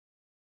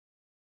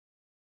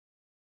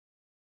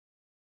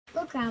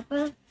Look,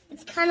 Grandpa.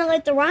 It's kind of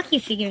like the Rocky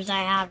figures I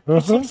have.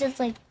 It's just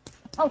like,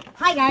 oh,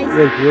 hi guys.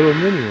 Like little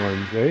mini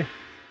ones, eh?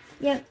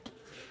 Yep.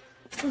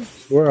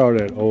 We're out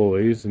at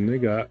Ollie's and they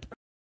got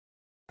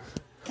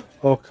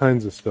all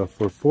kinds of stuff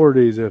for 4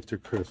 days after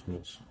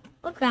Christmas.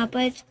 Look, Grandpa.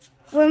 It's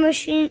War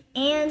Machine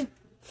and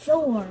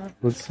Thor.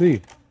 Let's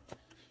see.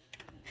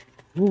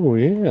 Oh,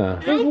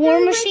 yeah. There's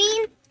War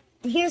Machine.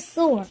 Here's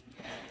Thor.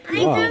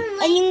 Wow.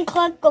 And you can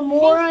collect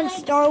Gamora and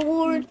Star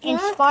Wars and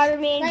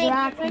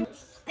Spider-Man,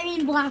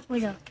 Black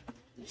Widow.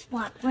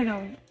 Black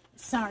Widow.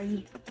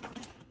 Sorry.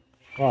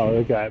 Wow,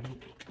 they got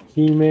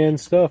He-Man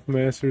stuff,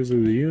 Masters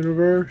of the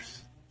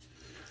Universe.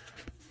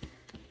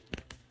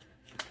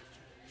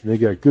 And they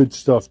got good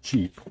stuff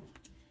cheap.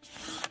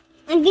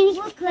 I'm going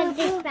to put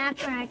this back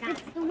where I got it.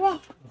 It's the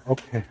Rock.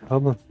 Okay,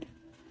 hold on.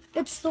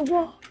 It's the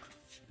Rock.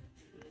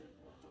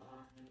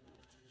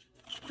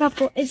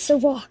 Grandpa, it's the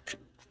Rock.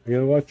 You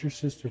gotta watch your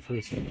sister for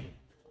a second.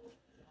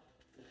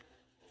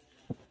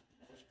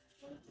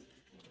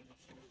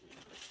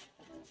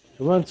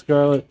 Come on,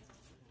 Scarlett.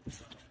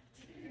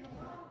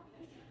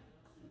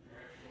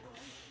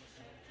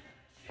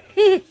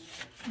 He's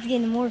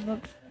getting more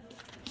books.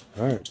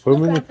 Alright, put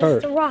them in the cart.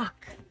 It's the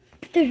Rock.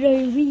 There's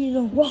a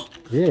real Rock.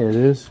 Yeah, it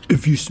is.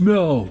 If you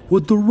smell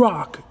what the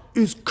Rock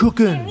is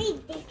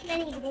cooking.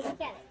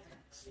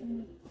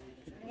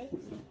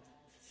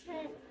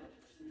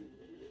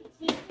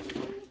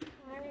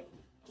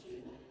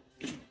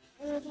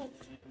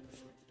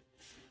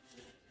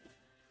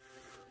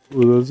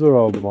 Well, those are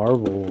all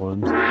Marvel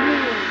ones.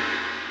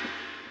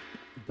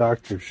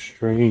 Doctor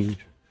Strange.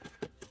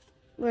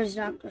 Where's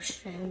Doctor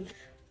Strange?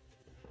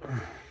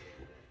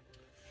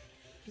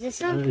 Is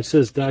this one? It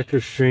says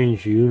Doctor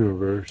Strange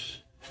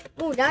Universe.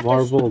 Oh, Doctor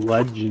Marvel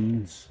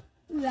Legends.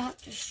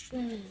 Doctor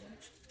Strange.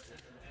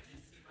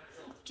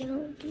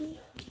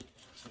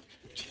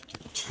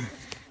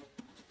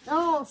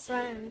 Oh,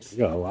 friends. You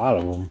got a lot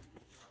of them.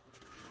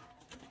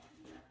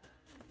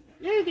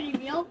 They're gonna be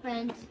real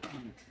friends.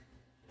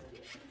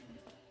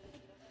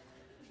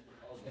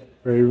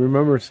 Right,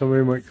 remember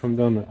somebody might come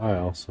down the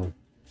aisle, so.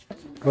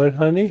 What,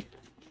 honey?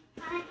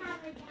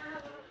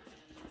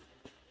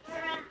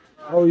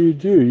 Oh, you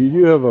do. You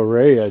do have a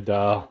Raya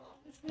doll.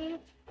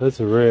 That's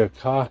a Raya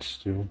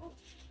costume.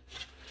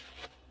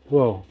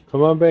 Whoa,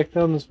 come on back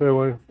down this way.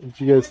 Why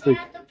don't you guys think?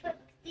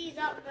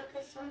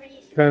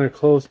 Kind of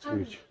close to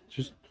each.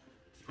 Just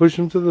push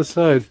them to the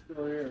side.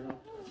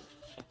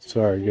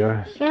 Sorry,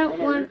 guys. I don't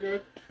want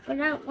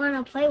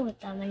to play with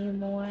them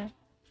anymore.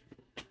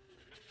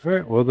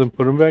 Alright, well then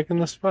put them back in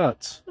the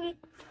spots.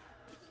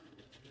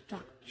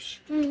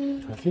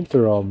 I think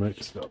they're all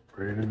mixed up,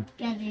 Brayden.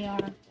 Yeah, they are.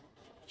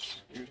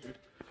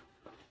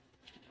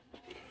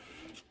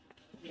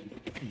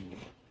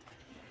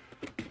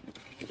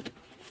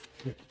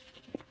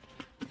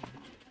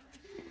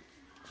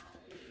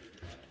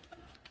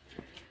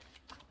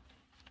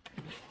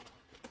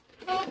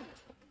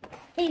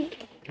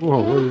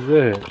 Whoa, what is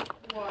that?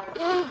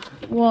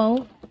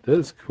 Whoa.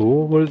 That's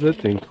cool. What is that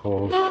thing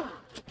called?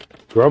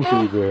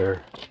 Grumpy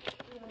Bear.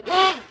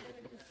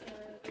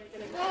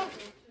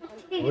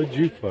 What did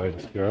you find,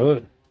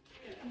 Scarlett?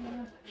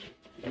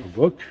 A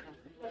book?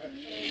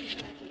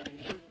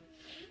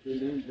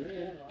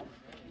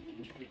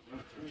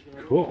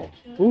 Cool.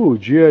 Ooh,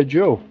 G.I.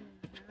 Joe.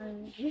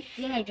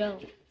 G.I. Joe.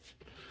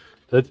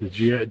 That's a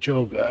G.I.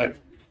 Joe guy.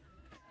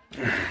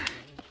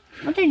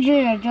 What's a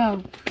G.I.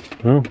 Joe?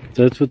 Well,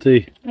 that's what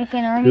they Like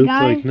an army look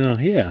guy? like now.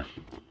 Yeah.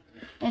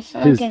 It's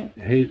His, like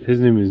his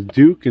name is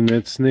Duke, and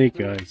that's Snake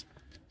Eyes.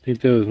 I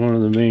think that was one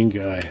of the main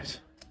guys.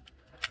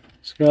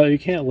 Scarlett, you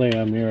can't lay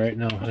on me right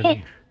now,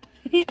 honey.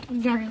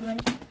 Exactly.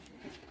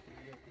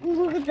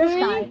 Look at this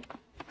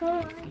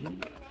guy.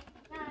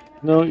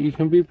 No, you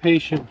can be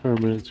patient for a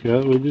minute,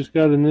 Scarlett. We just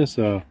got in this,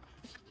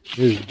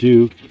 here's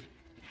Duke.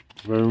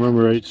 If I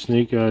remember right,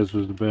 Snake Eyes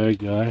was the bad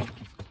guy.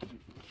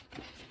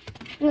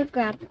 Look,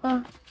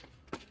 Grandpa.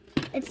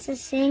 It's the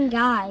same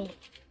guy.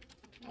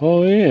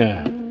 Oh,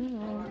 yeah.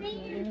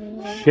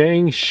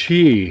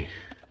 Shang-Chi.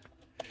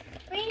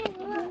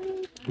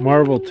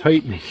 Marvel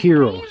Titan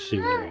Hero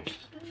Series.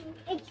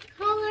 It's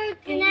color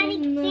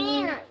kinetic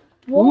sand.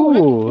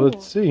 Ooh,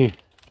 let's see.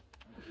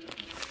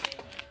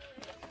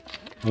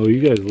 Oh, you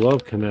guys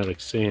love kinetic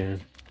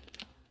sand.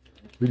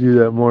 We do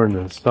that more in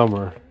the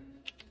summer.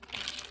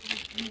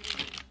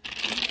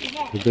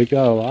 But they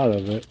got a lot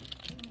of it.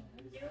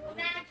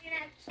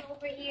 Imaginext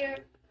over here.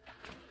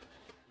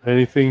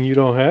 Anything you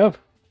don't have?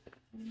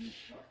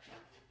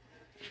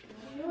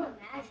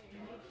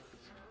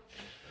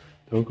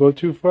 Don't go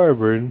too far,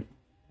 Brayden.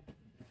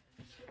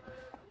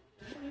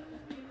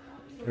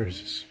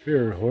 There's a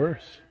spirit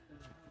horse.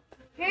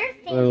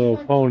 My little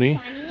pony.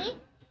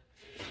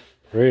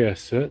 Raya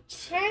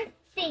sits. Her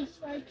face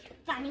looks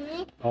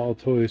funny. All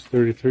toys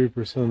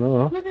 33%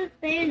 off. Look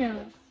at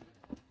Thanos.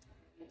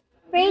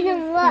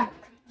 Brayden, look.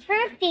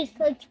 Her face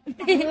looks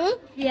funny.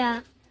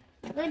 Yeah.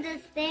 Look at the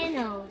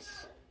Thanos.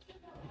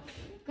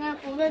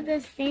 Look at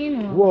the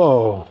Thanos.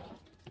 Whoa.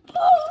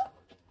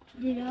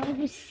 Did I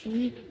ever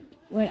see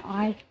what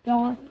I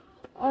thought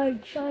I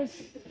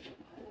just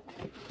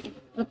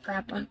look,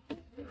 Grandpa.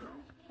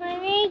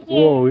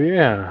 Whoa,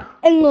 yeah.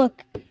 And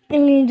look,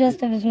 and he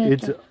just have his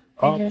It's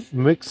a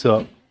mix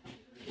up.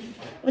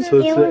 So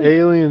it's the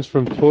aliens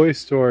from Toy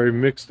Story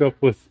mixed up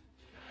with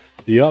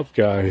the Up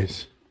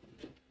guys.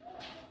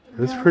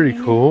 That's pretty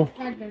cool.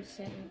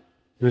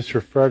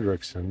 Mr.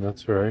 Fredrickson,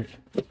 that's right.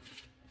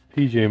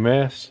 PJ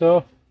Masks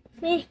stuff.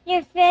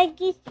 Mr.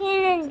 Ferguson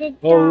and the dog.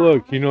 Oh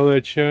look, you know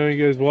that channel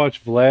you guys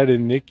watch, Vlad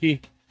and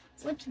Niki?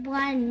 What's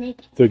Vlad and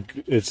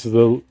Niki? It's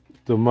the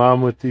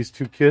mom with these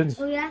two kids.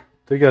 Oh yeah?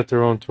 They got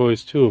their own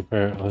toys too,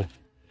 apparently.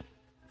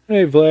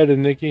 Hey Vlad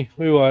and Niki,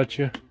 we watch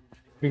you.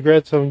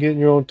 Congrats on getting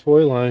your own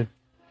toy line.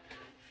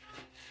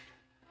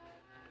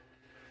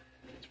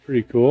 It's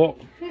pretty cool.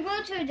 Can we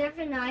go to a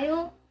different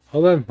aisle?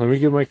 Hold on, let me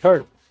get my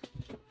cart.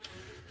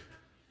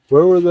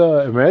 Where were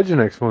the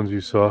Imaginext ones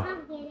you saw?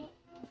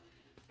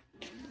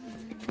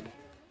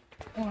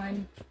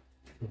 One.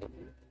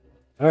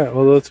 Alright,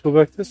 well let's go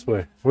back this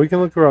way. We can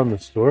look around the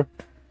store.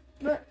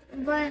 But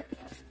wait,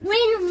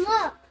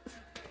 look.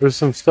 There's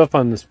some stuff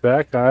on this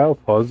back aisle,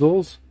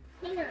 puzzles.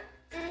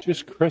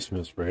 Just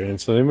Christmas, Brayden,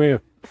 so they may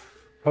have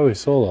probably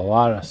sold a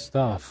lot of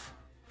stuff.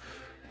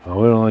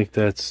 Oh, we don't like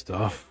that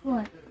stuff.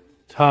 What?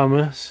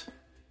 Thomas.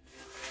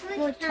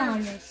 What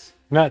Thomas?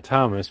 Not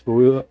Thomas, but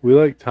we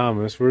like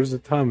Thomas. Where's the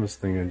Thomas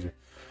thing I just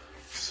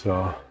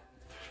saw?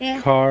 Yeah.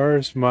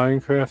 Cars,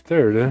 Minecraft,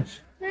 there it is.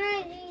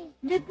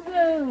 The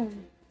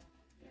room.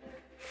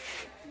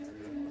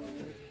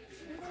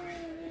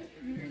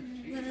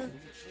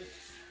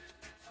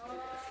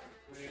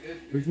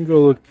 We can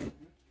go look.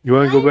 You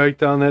want to go back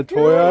down that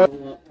toy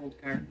aisle?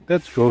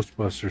 That's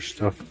Ghostbuster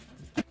stuff.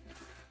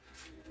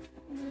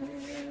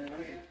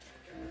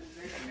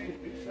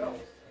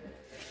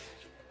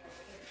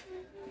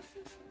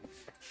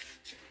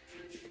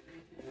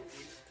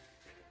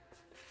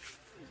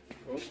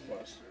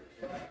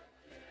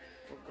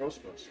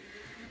 Ghostbuster.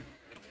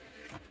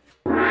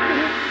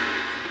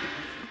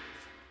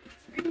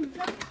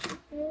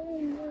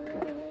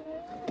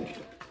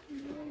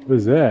 What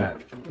is that?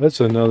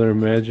 That's another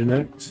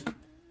Imaginext.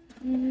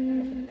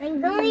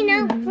 I'm going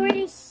out for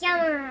the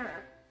summer.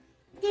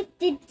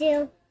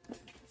 Do.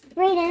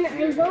 Brayden,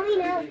 I'm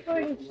going out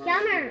for the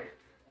summer.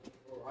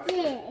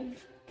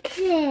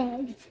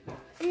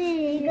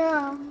 Dig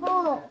a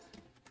hole.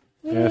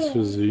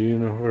 Masters of the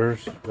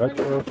Universe.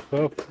 Retro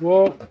stuff.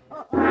 Whoa.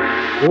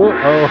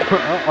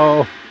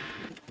 Uh-oh.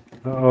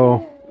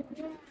 Uh-oh.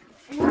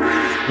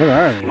 What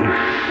are they?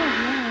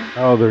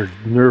 Oh, they're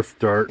Nerf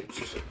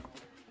darts.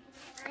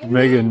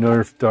 Mega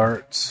Nerf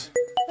darts.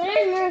 What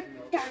are Nerf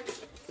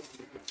darts?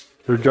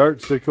 They're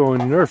darts that go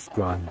in Nerf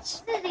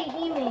guns. This is a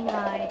He-Man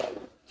guy.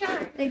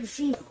 Like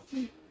see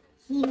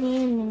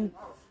He-Man and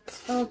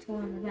Skeletor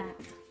on the back.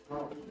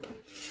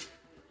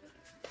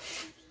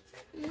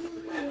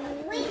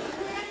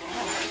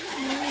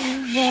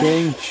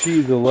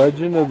 Shang-Chi, the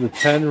Legend of the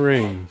Ten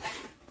Rings.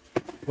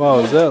 Wow,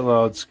 is that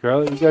loud,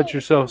 Scarlett? You got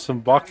yourself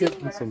some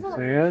bucket and some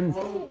sand?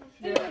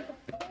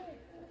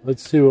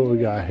 Let's see what we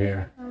got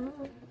here.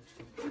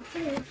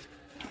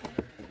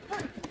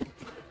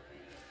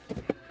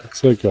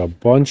 Looks like a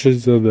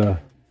bunches of the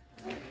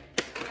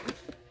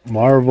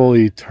Marvel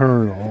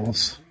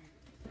Eternals.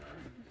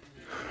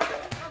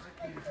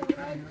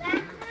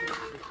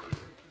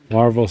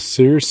 Marvel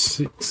Circe,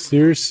 Marvel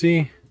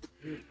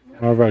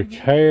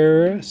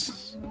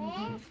Kairos.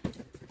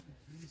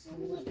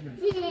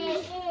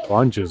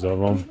 Bunches of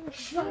them.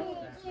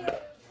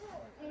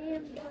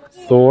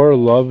 Thor,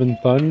 Love and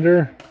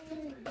Thunder.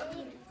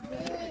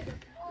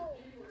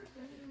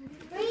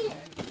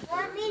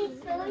 Want me to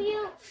show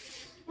you?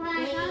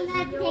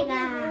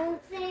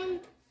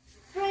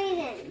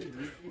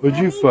 What'd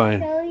you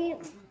find? Show you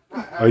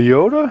A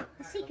Yoda?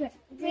 a secret.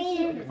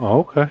 Brayden. Oh,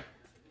 okay.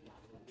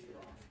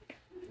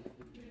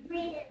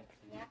 Brayden.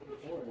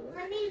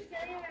 Let me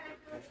show you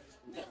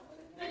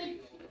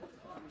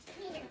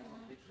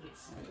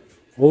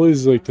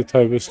Ollie's like the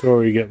type of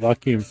store you get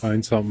lucky and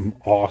find something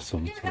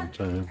awesome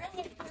sometimes.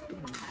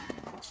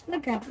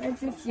 Look up,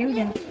 it's a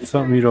Yoda.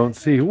 Something you don't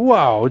see.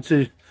 Wow, it's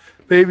a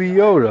baby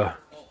Yoda.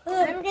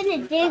 I'm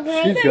gonna dig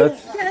right She's got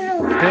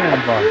sand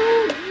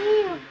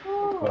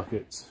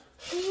buckets.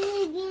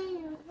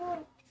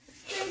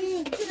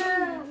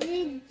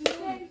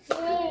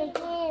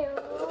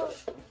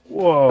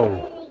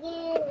 Whoa.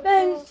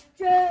 Space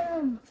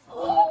Jam.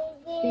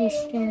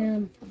 Space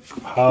Jam.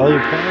 Polly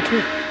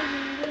Pocket?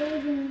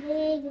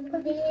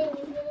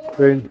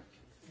 Brayden,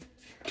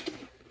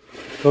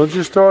 don't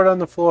just throw it on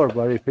the floor,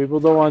 buddy. People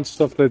don't want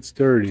stuff that's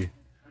dirty.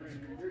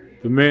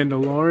 The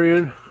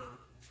Mandalorian,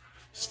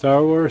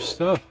 Star Wars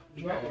stuff.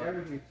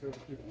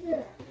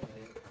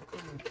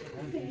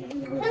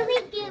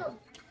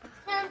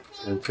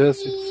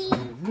 Fantastic.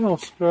 No,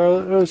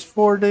 Scarlett, it was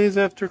 4 days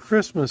after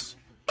Christmas.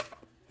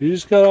 You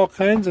just got all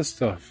kinds of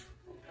stuff.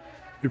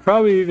 You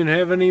probably even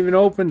haven't even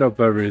opened up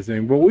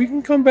everything, but we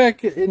can come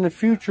back in the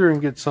future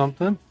and get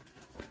something.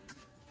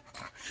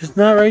 Just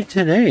not right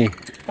today.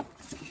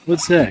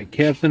 What's that?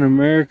 Captain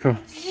America.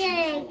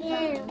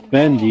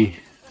 Bendy.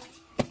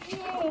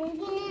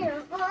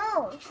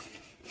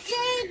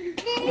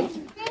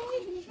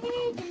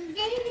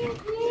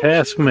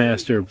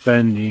 Taskmaster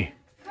bendy.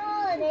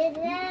 Oh, there's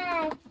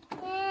that.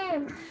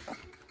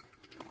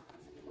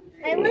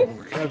 Yeah.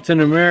 Captain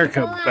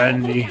America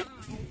bendy.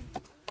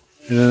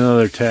 And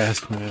another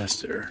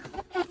Taskmaster.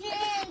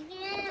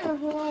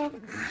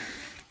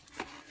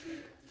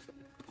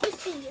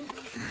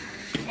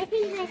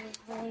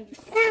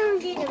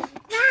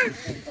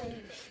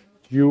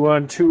 You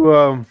want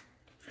to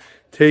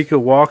take a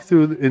walk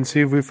through and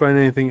see if we find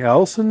anything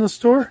else in the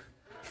store?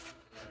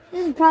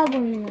 This is probably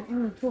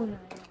in the corner.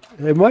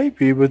 It might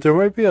be, but there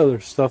might be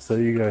other stuff that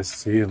you guys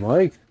see and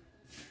like.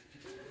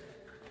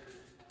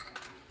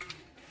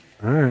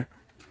 Alright.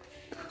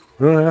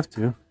 We don't have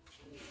to.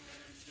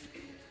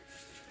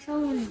 I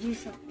want to do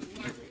something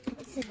now.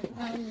 This is a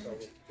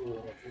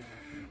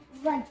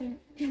bunch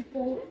of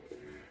people.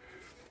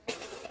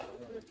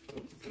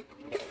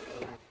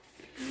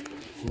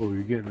 Oh,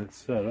 you're getting it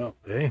set up,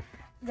 eh?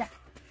 Yeah.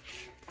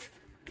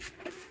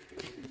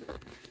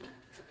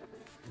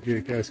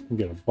 You guys can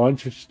get a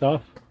bunch of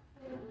stuff.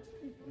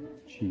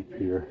 Cheap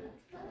here.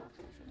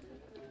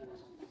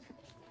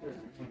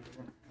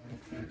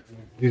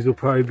 These will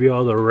probably be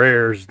all the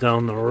rares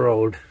down the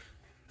road.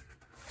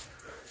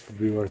 It'll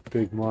be worth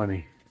big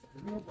money.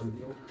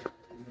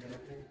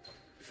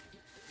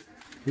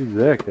 Who's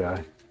that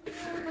guy?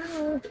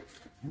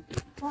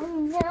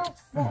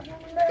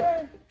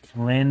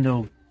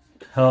 Lando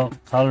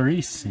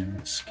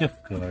Calrissian, skiff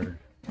guard.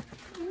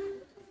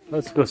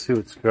 Let's go see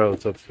what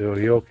Scarlett's up to.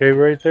 You okay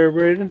right there,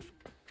 Brayden?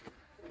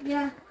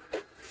 Yeah.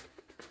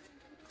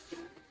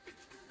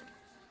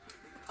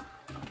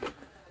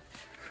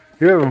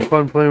 You're having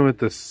fun playing with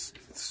this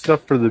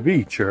stuff for the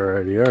beach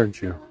already,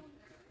 aren't you?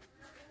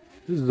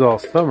 This is all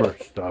summer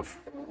stuff.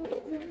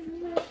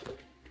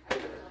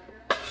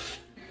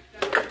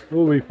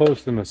 We'll be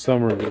posting a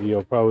summer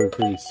video probably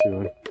pretty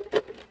soon.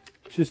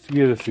 Just to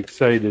get us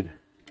excited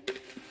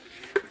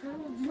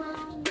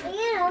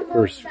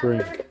for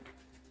spring.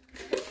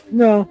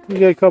 No, we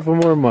got a couple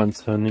more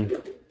months, honey.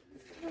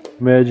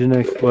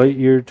 Imaginext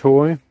Lightyear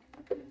toy.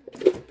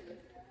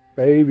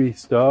 Baby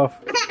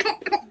stuff.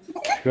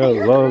 God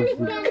loves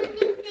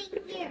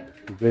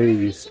the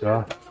baby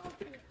stuff.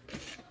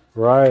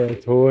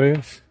 Raya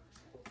toys.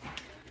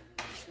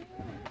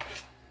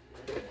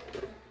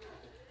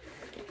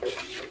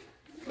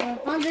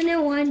 Found a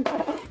new one.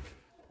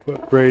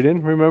 But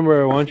Brayden,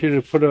 remember I want you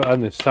to put it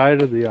on the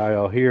side of the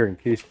aisle here in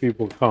case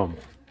people come.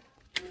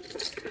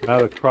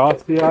 Not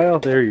across the aisle?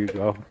 There you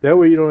go. That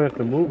way you don't have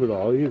to move it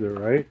all either,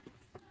 right?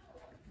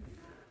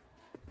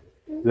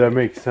 Does that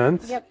make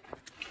sense? Yep.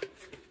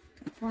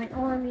 My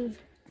army.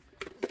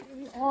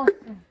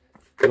 Awesome.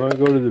 You want to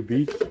go to the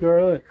beach,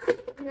 Scarlett?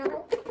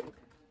 No.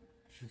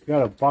 She's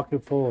got a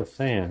bucket full of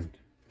sand.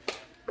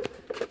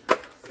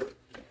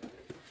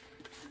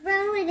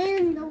 Throw it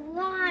in the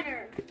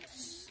water.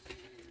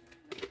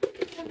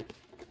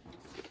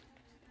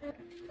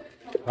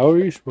 How are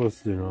you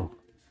supposed to know?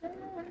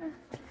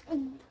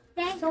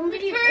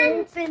 Somebody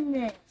open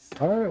this.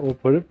 Alright, we'll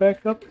put it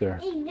back up there.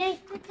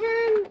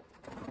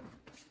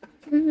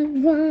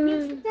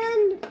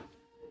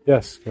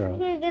 Yes, Scarlett.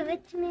 Can you give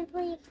it to me,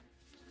 please?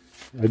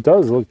 It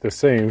does look the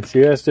same.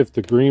 She asked if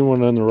the green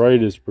one on the right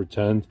is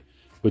pretend,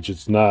 which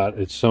it's not.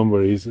 It's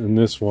somebody's, and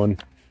this one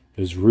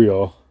is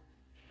real.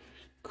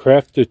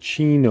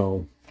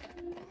 Craftuccino.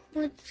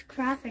 What's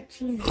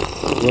Craftuccino?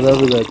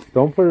 Whatever that.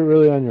 Don't put it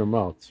really on your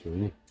mouth,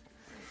 sweetie.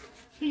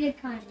 She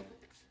did kind of.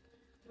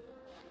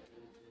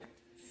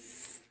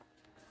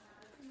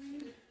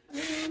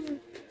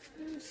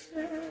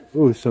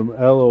 Ooh, some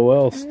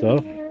L.O.L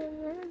stuff.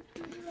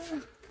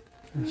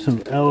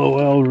 Some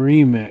L.O.L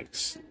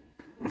remix.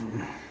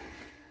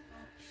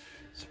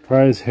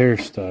 Surprise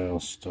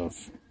hairstyle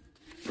stuff.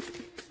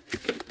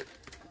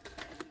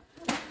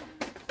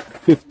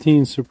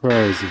 15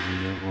 surprises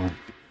in that one.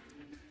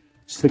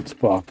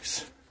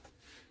 $6.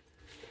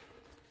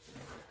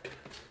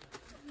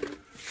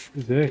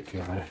 Who's that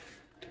guy?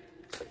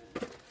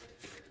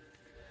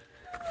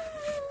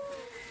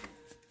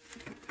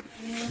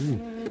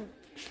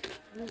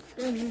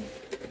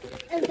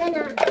 And then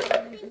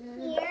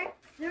here,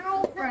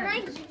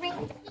 girlfriend.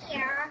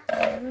 Here.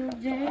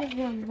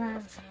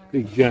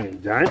 Big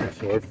giant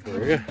dinosaur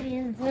for you.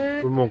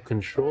 Remote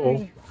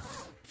control.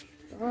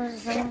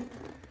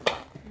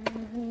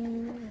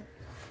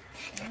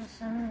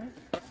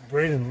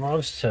 Brayden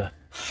loves to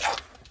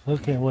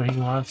look at what he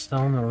wants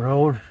down the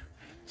road.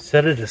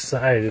 Set it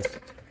aside.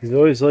 He's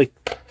always like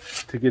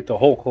to get the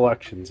whole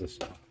collections of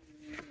stuff.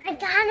 I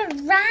got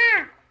a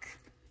rock.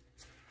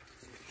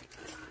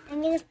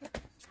 I'm gonna.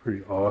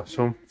 Pretty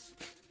awesome.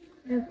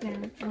 Okay.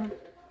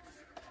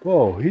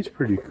 Whoa, he's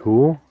pretty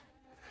cool.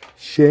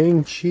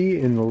 Shang-Chi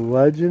and the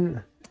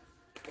Legend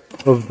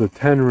of the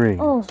Ten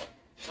Rings. Oh.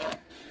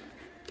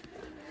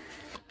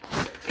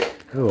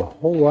 They have a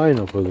whole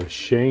lineup of the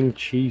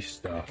Shang-Chi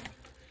stuff.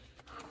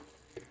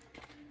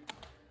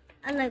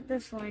 I like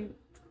this one.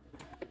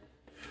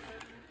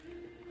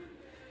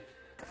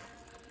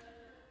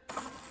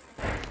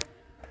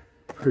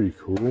 Pretty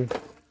cool.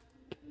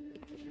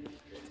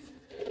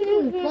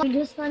 We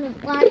just found a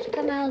flash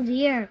come out of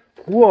the air.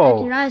 Whoa.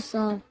 That's what I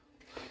saw.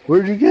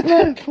 Where'd you get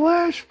that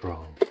flash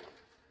from?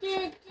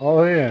 Dude,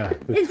 Oh yeah,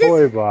 the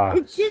toy box.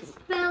 It just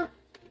fell.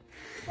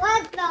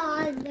 what's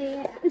on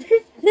there?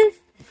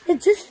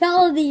 It just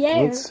fell in the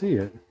air. Let's see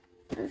it.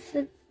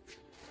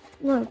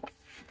 Look.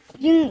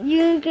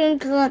 You can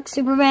collect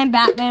Superman,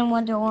 Batman,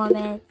 Wonder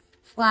Woman,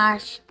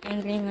 Flash,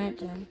 and Green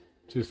Lantern.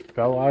 Just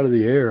fell out of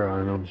the air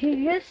on him.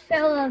 He just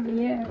fell out of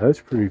the air. That's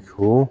pretty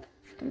cool.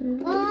 A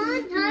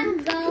long time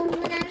ago,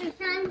 when I was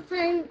trying to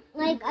find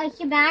like a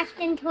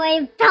Sebastian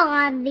toy, it fell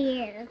out of the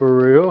air. For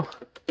real?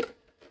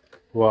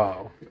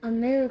 Wow. A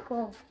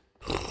miracle.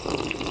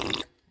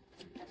 It's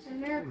a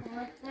miracle.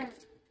 What's that?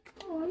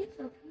 Oh, he's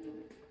so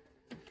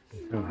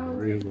cute. Gonna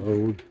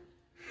reload.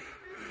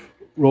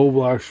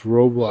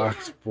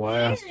 Roblox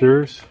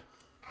blasters.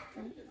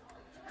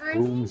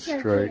 Boom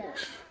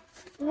strikes.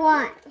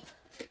 What?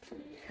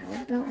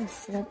 How about we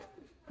set up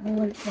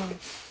Marvel?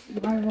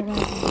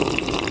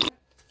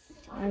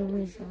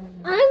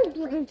 I'm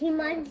drinking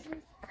my.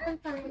 I'm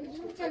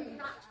finding some.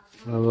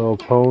 My little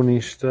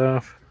pony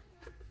stuff.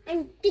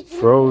 I'm thinking.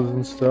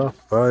 Frozen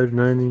stuff.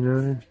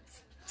 $5.99.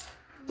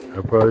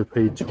 I probably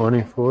paid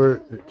 $20 for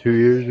it 2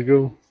 years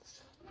ago.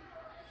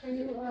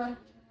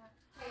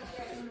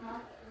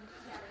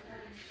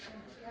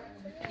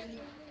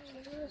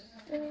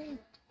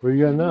 What do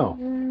you got now?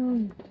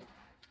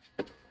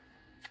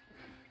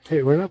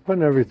 Hey, we're not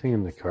putting everything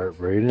in the cart,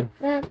 Brayden.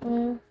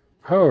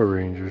 Power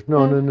Rangers.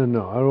 No. I don't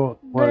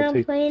But want to I'm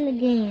take. playing the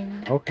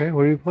game. Okay,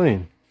 what are you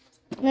playing?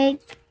 Like,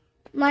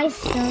 my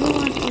son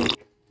wants to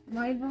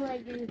Marvel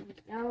Legends,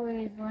 Star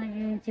Wars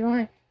Legends. He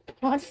wants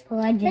the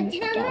Legends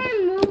But stuff.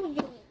 I'm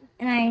moving.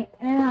 And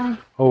I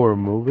Oh, we're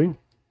moving?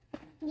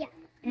 Yeah.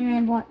 and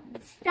I bought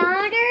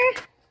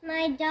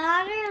My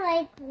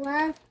daughter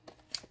loves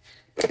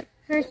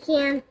her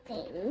sand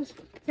things.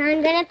 So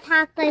I'm gonna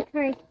pack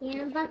her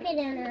sand bucket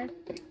in her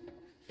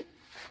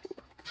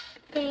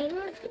thing.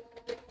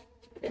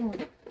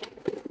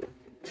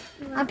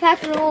 I'm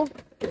packing all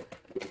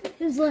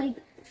his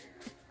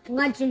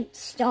legend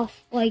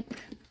stuff, like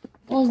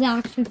all the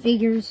action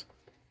figures.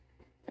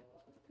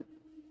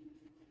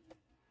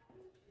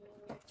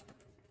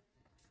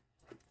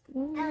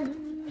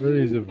 What are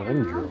these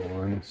Avenger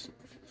ones?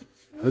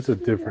 That's a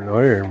different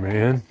Iron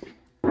Man.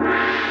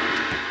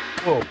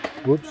 Whoa,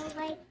 whoops.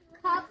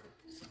 Cups.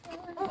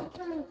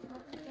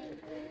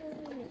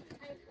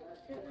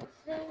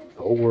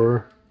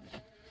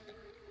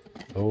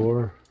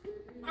 Thor.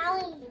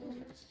 Allie.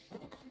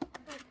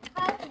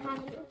 Cups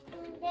haven't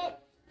opened it.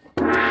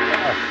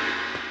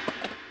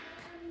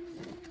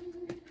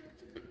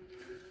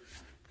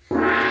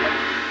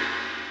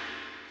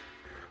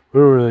 We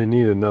don't really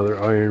need another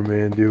Iron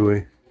Man, do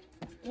we?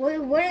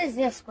 What is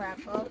this,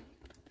 Grandpa?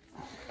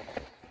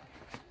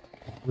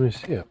 Let me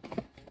see it.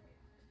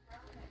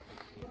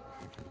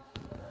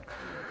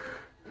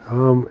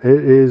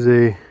 It is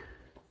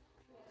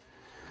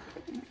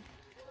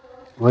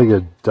like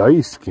a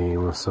dice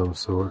game of some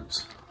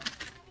sorts.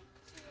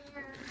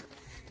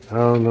 I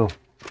don't know.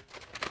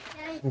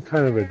 Some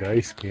kind of a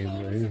dice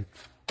game, right?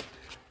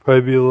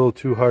 Probably be a little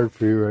too hard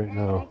for you right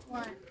now.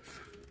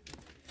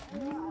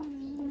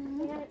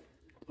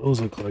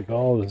 Those look like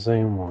all the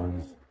same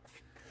ones.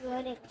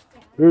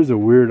 There's a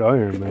weird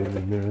Iron Man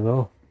in there,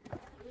 though.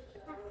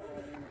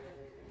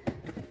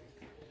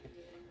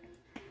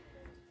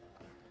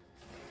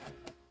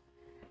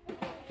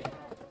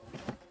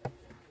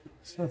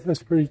 Stuff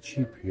is pretty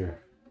cheap here.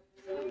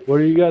 What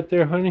do you got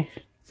there, honey?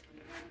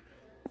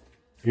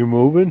 You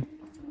moving?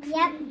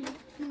 Yep.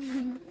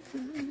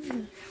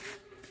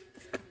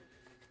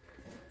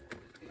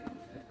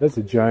 That's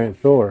a giant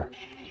Thor.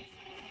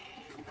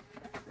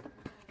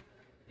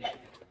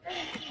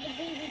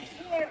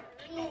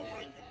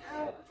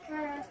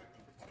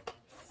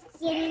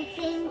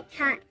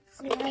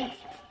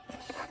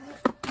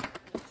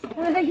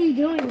 What are you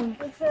doing?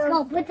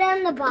 Go put that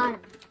on the bottom.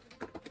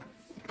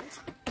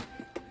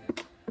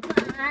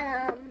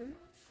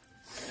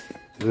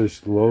 They're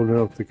just loading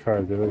up the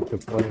car. They like to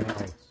play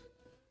house.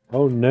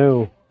 Oh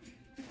no.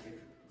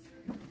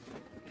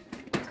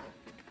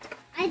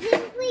 I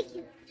think we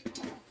should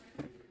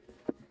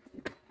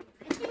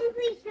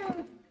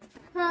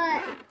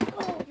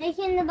put this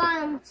in the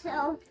bottom,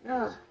 so.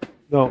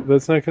 No,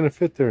 that's not going to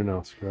fit there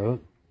now,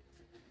 Scarlett.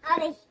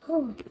 Ollie,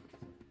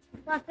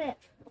 flip it.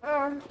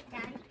 Daddy,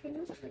 can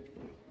you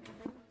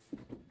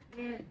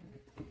please?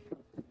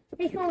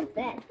 This won't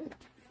fit.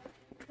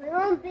 We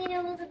won't be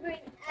able to bring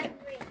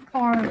every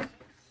Cars.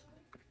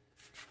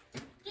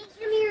 Get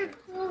some of your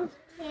clothes,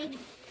 pig.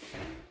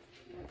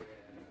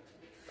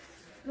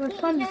 What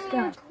Get fun some of your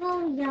stuff.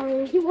 clothes,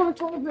 Yoda. You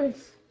want all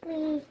this?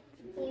 Please.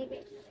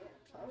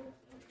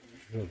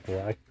 The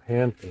Black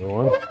Panther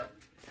one.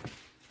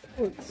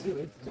 Let's see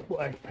what this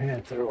Black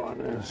Panther one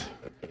is.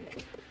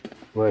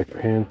 Black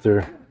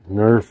Panther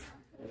Nerf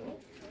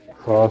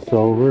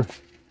crossover.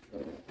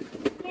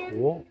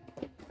 Cool.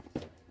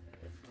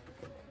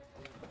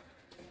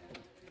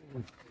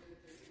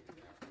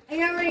 I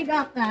already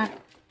got that.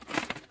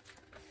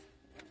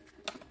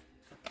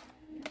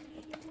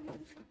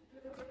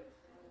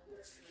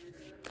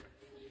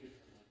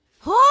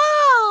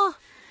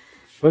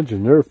 Bunch of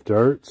Nerf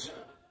darts.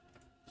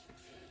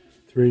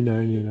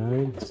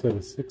 $3.99 instead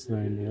of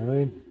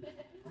 $6.99.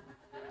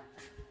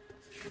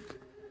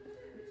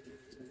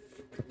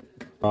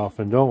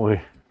 Often, don't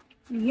we?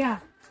 Yeah.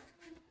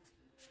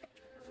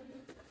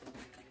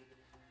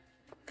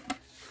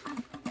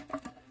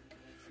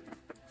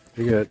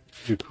 They got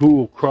the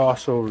cool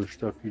crossover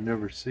stuff you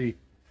never see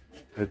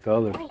at the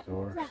other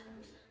store.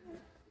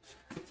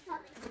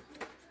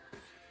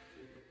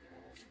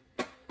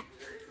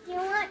 You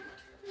want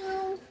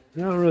to? I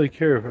don't really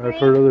care. I've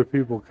heard other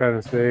people kind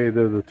of say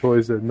they're the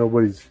toys that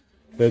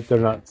they're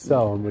not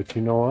selling, but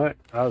you know what?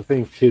 I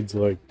think kids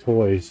like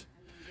toys.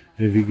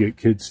 And if you get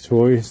kids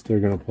toys, they're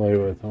gonna play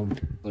with them.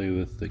 Play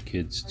with the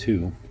kids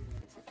too.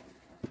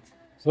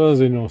 As long as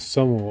they know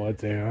some of what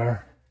they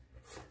are.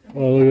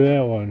 Oh, look at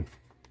that one.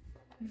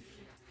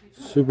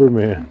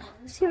 Superman.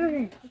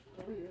 Superman.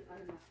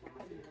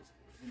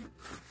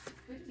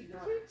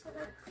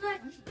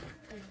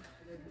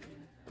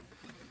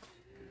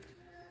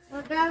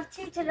 We're going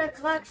to the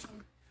collection.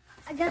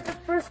 I got the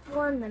first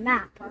one on the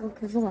map.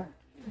 Because look,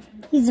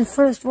 he's the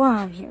first one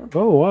on here.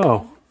 Oh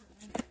wow.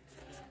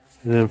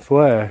 And then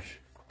Flash.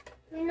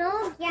 You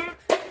know, Jack.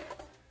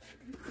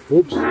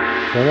 Oops.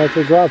 Try not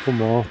to drop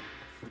them all.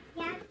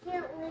 Jack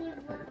can't leave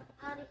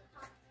without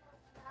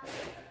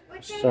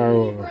a Start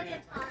over.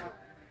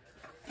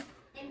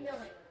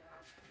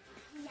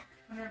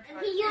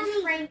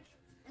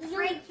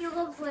 Frank, you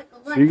look like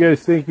a So you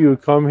guys think you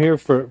would come here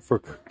for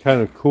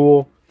kind of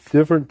cool,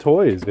 different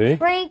toys, eh?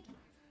 Frank.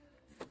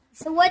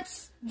 So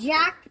what's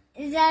Jack?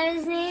 Is that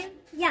his name?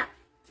 Yeah.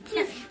 He's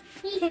two.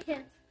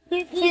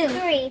 He's He's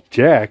three.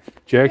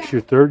 Jack's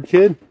your third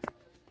kid?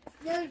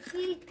 No,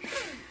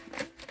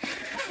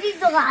 he's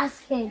the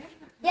last kid.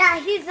 Yeah,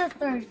 he's the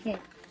third kid.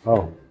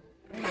 Oh.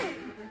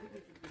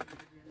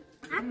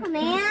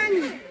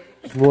 Aquaman.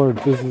 Lord,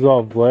 this is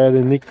all Vlad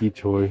and Niki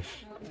toys.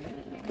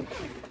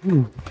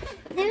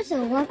 They're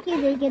so lucky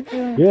they get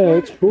their. Yeah,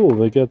 it's cool.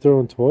 They got their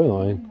own toy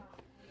line.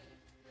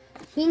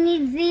 He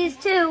needs these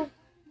too.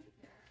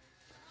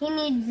 He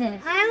needs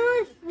this.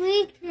 I wish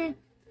we could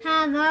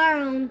have our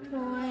own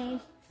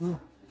toys.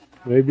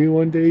 Maybe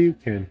one day you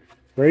can.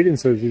 Brayden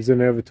says he's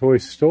gonna have a toy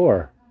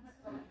store.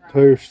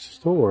 Toy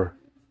store.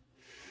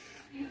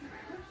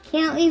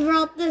 Can't leave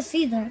out this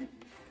either.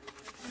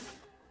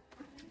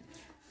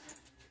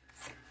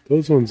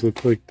 Those ones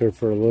look like they're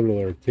for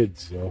littler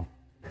kids, though.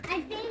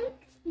 I think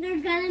they're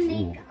gonna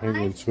make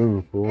Penguin us,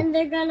 swimming pool. and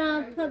they're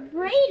gonna put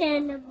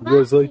Brayden. You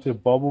guys like the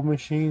bubble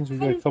machines? We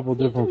got a couple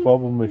different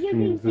bubble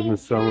machines in the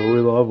summer. We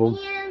love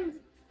them.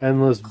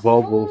 Endless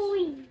bubbles.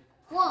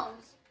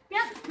 Clothes.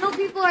 Yep. No,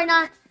 people are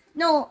not.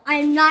 No,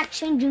 I'm not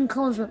changing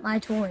clothes with my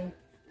toy.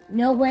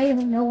 No way,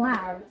 no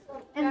how.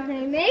 If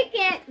they make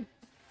it,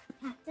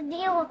 have to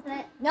deal with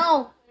it.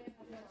 No,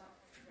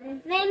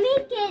 If they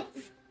make it,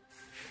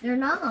 they're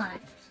not.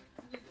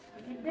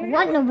 I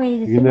want nobody to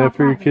You see getting my that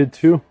for your pocket. kid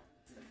too?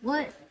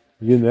 What?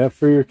 You getting that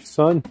for your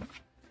son?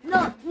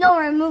 No,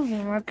 we're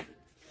moving.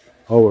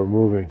 Oh, we're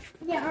moving.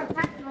 yeah, or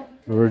petrol.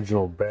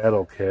 Original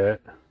Battle Cat.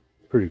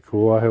 Pretty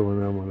cool. I had one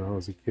of them when I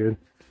was a kid.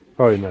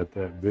 Probably not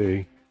that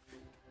big.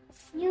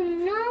 You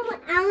know,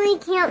 Ellie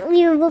can't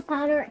leave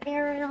without her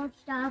aerial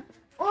stuff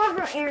or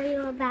her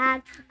aerial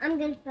bag. I'm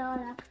gonna fill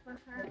it up for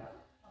her.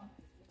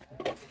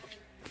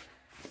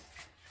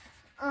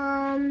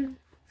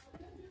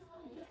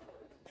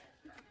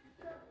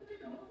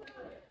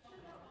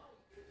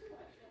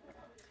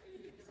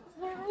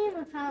 Can't leave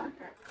without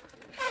her.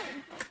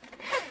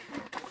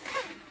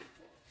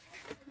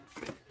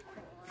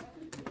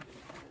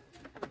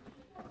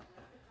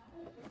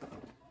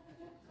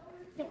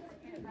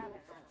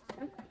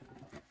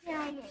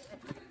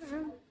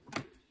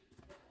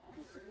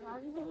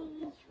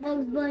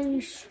 Bugs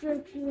Bunny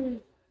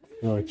stretching.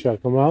 You want to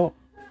check them out?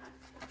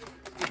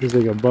 Looks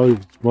like a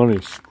Bugs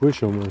Bunny squish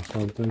them or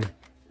something.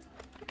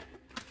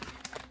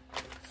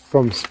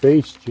 From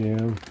Space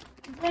Jam.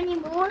 Is there any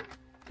more?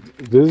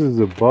 This is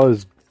a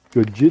Buzz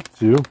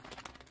Gojitsu.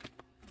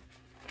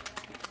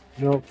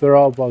 Nope, they're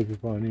all Bugs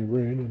Bunny,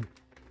 Brandon.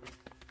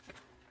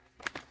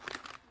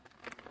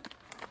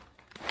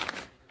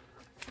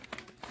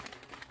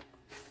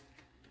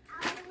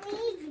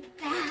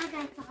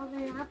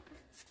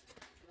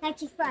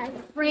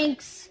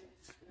 Frank's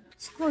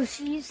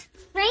squishies.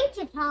 Frank's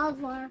a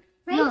toddler.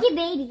 Frankie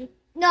baby.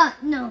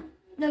 No,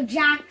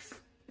 Jack's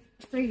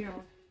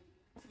 3-year-old.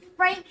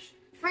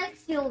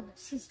 Frank's the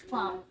oldest. He's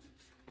 12.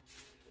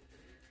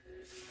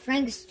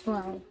 Frank's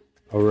 12.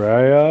 A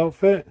Raya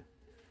outfit?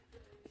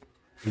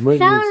 You might need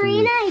some-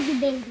 Ballerina is a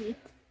baby.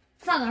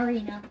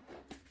 Ballerina.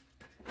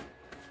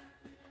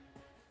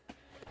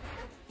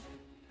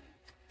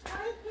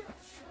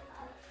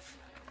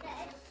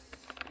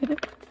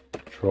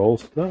 Troll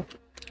stuff?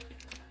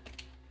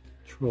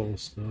 Troll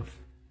stuff.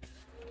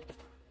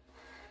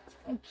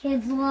 The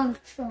kids love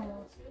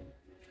trolls.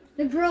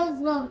 The girls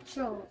love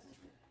trolls.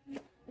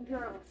 The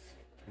girls.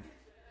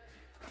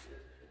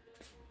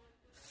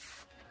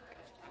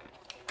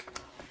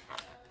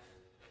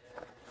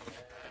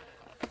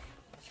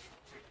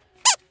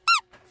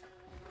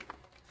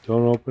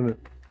 Don't open it.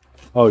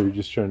 Oh, you're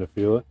just trying to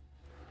feel it?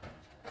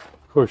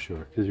 Of course you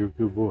are, because you're a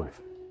good boy.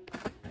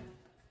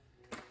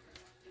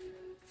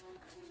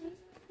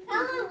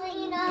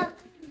 Probably,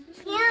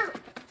 can't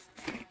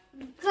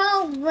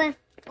go with,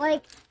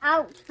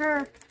 out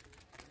her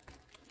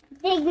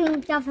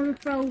digging stuff and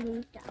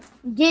frozen stuff.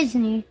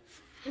 Disney.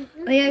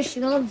 Mm-hmm. Oh yeah, she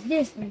loves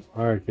Disney.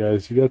 Alright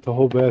guys, you got the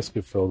whole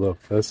basket filled up.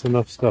 That's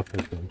enough stuff,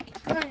 I think.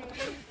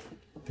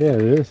 Yeah,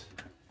 it is.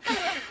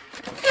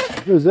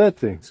 Who's that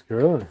thing,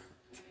 Scarlett?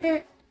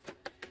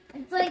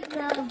 It's like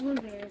the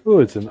blueberry. Oh,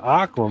 it's an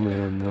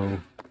Aquaman, though.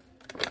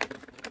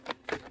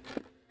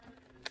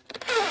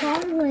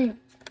 Probably.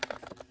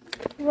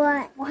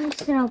 What? Why is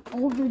there up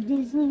all the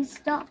Disney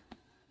stuff?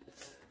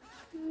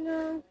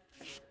 No.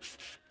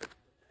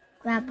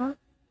 Grandpa?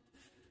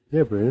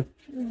 Yeah, Brayden.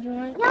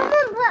 Y'all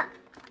can put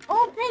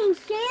open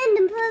sand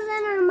and put it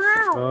in her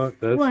mouth. Oh,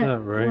 that's What?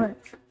 not right. What?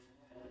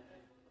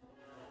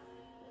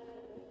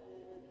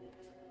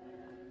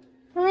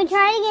 Can we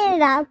try to get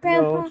it out,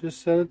 Grandpa? No,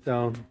 just set it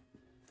down.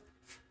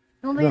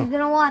 Nobody's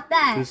gonna want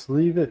that. Just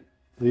leave it.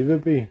 Leave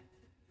it be.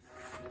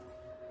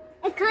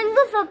 It comes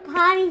with a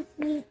potty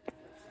seat.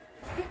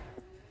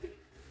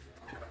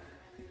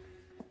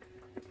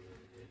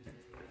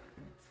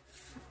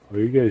 Oh,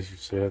 you guys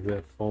used to have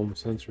that foam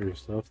sensory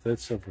stuff. That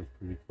stuff was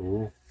pretty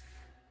cool.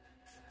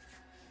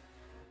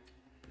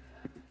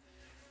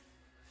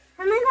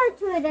 I'm gonna go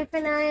to a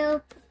different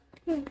aisle.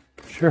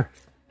 Sure.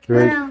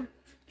 No.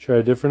 Try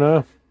a different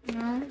aisle?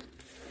 No.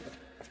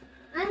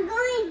 I'm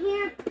going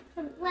here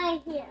to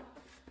play here.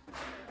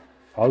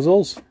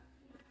 Puzzles?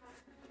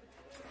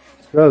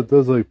 Scarlett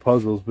does like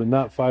puzzles, but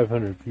not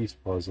 500-piece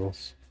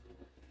puzzles.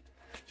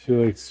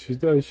 She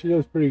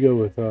does pretty good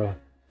with the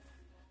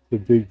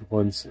big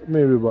ones,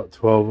 maybe about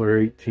 12 or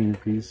 18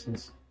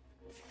 pieces.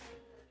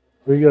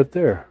 What do you got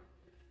there?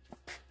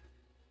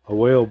 A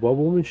whale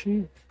bubble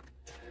machine?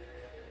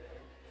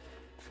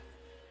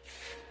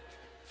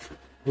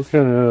 What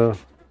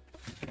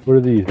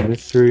are these?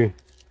 Mystery?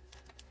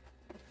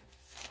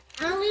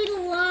 Ollie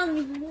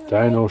loves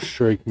Dino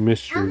Strike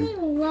Mystery Ollie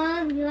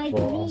loves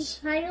balls. these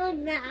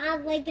titles that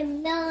have a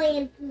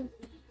million pieces.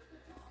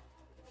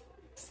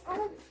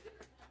 Oh.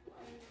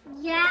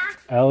 Yeah.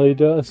 Allie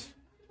does?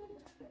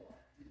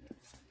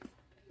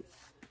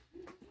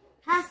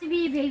 Has to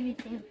be a baby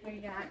thing for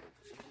that.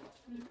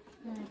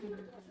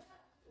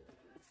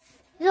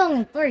 There's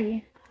only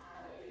 3.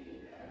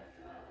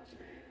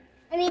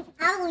 I mean,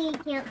 Ollie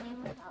can't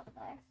live without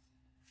this.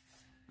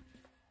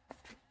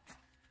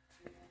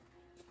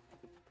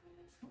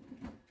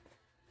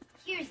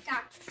 Here's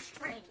Doctor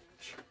Strange.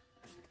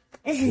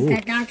 This is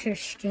the Doctor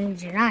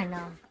Strange that I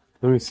know.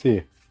 Let me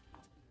see.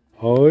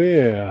 Oh,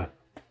 yeah.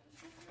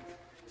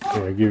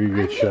 Here, I'll give you a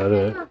good shot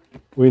at it.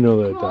 We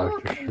know that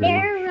Doctor Strange.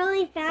 They're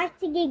really fast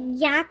to get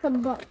Jack a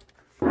book.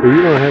 But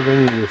you don't have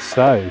any of this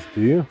size,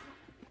 do you?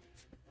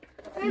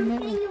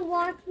 Can you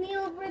walk me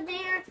over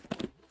there?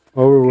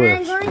 Over where?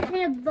 I'm going to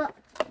the book.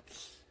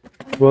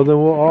 Well, then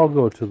we'll all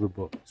go to the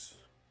books.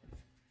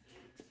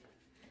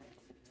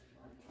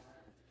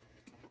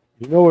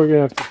 You know we're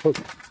going to have to put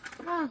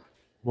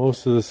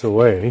most of this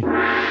away.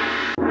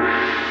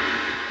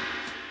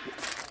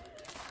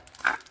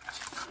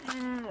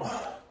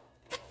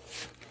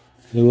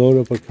 They load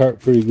up a cart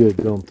pretty good,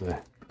 don't they?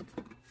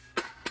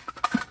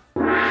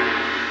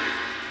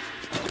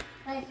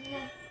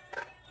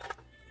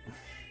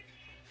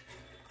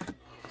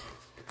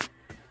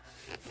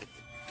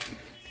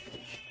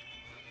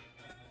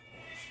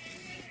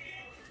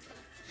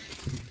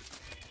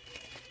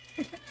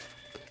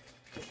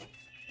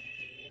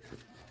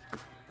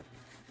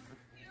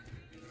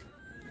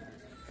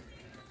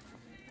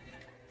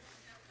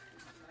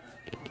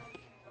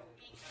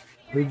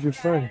 Where'd you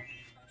find?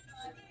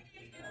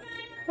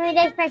 We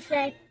did first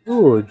egg.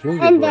 Ooh, a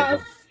jingle And bell.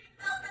 this.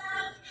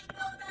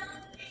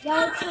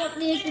 Y'all told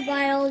me to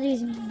buy all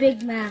these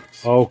Big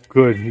Macs. Oh,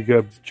 good. You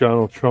got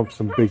Donald Trump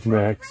some Big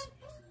Macs.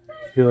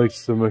 He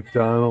likes the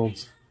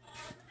McDonald's.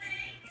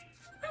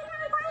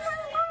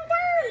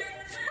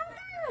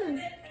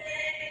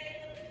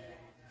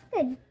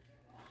 Good.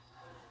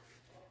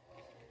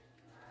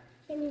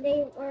 Can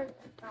they work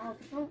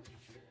also?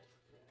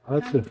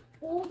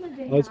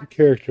 Lots of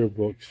character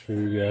books for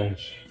you guys.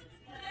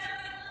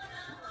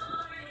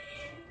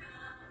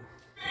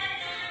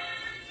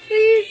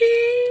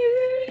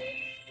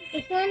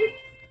 This one?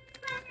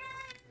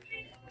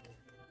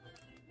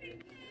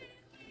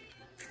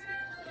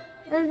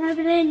 I'm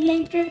having a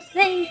nature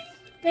thing.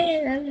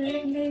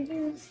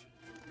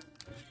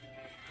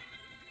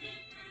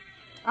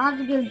 I'll have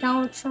to give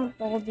Donald Trump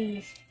all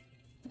these.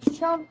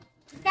 So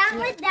that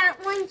was that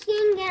one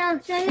king, and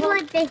I'll show you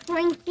what this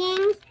one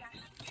king.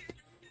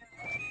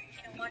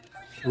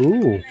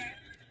 Ooh.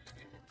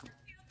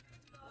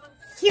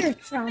 Here,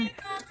 Trump.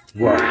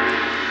 Wow.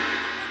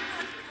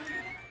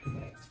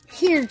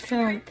 Here,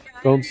 Trump.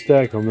 Don't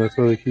stack them. That's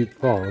why they keep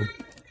falling.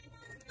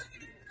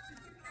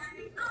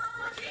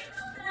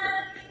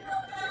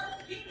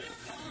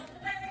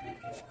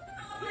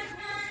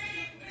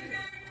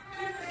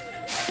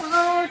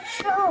 Oh,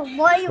 Trump,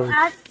 why are you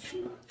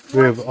asking? We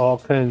have all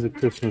kinds of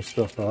Christmas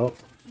stuff out.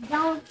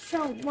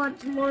 Don't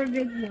want more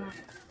Big Mac.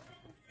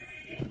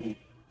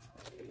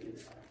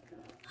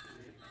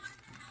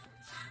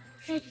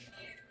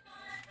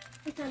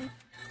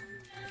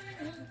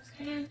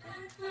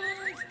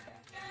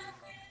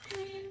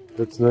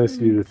 It's nice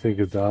of you to think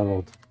of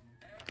Donald.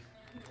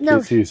 No.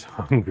 Because he's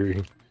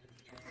hungry.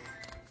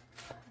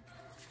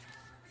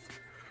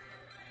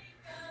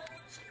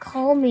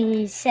 Call me,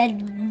 he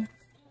said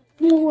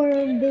more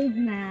Big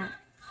Mac.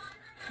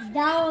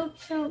 Donald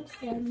Trump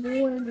said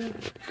more Big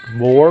Mac.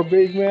 More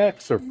Big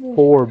Macs or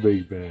 4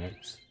 Big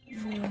Macs?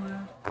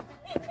 More.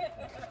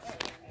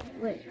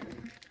 Wait.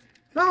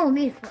 Follow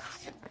me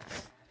first.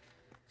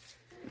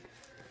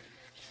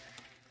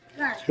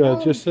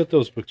 Scott, just set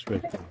those books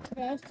back down.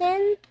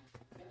 Listen.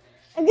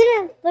 I'm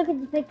gonna look at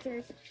the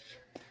pictures.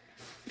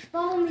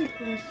 Follow me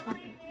first.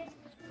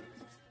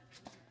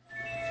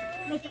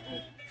 Make it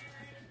easy.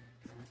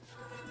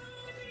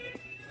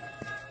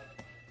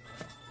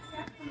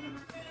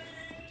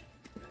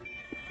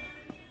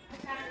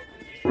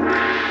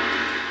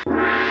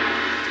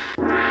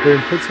 Then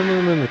put some of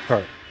them in the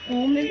cart.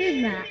 All my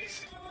Big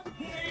Macs.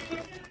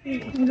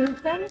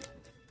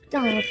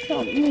 Donald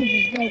Trump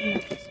needs Big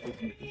Macs.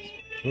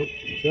 Oh,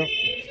 yeah.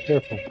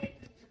 Careful.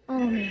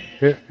 Oh,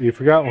 Here, you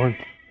forgot one.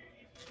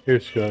 Here,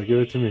 Scott, give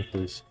it to me,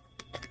 please.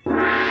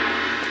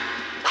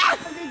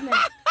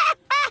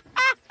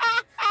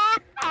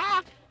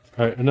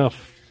 Alright,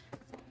 enough.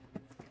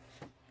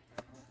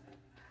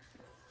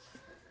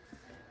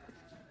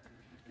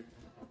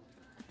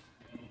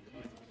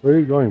 Where are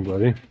you going,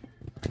 buddy?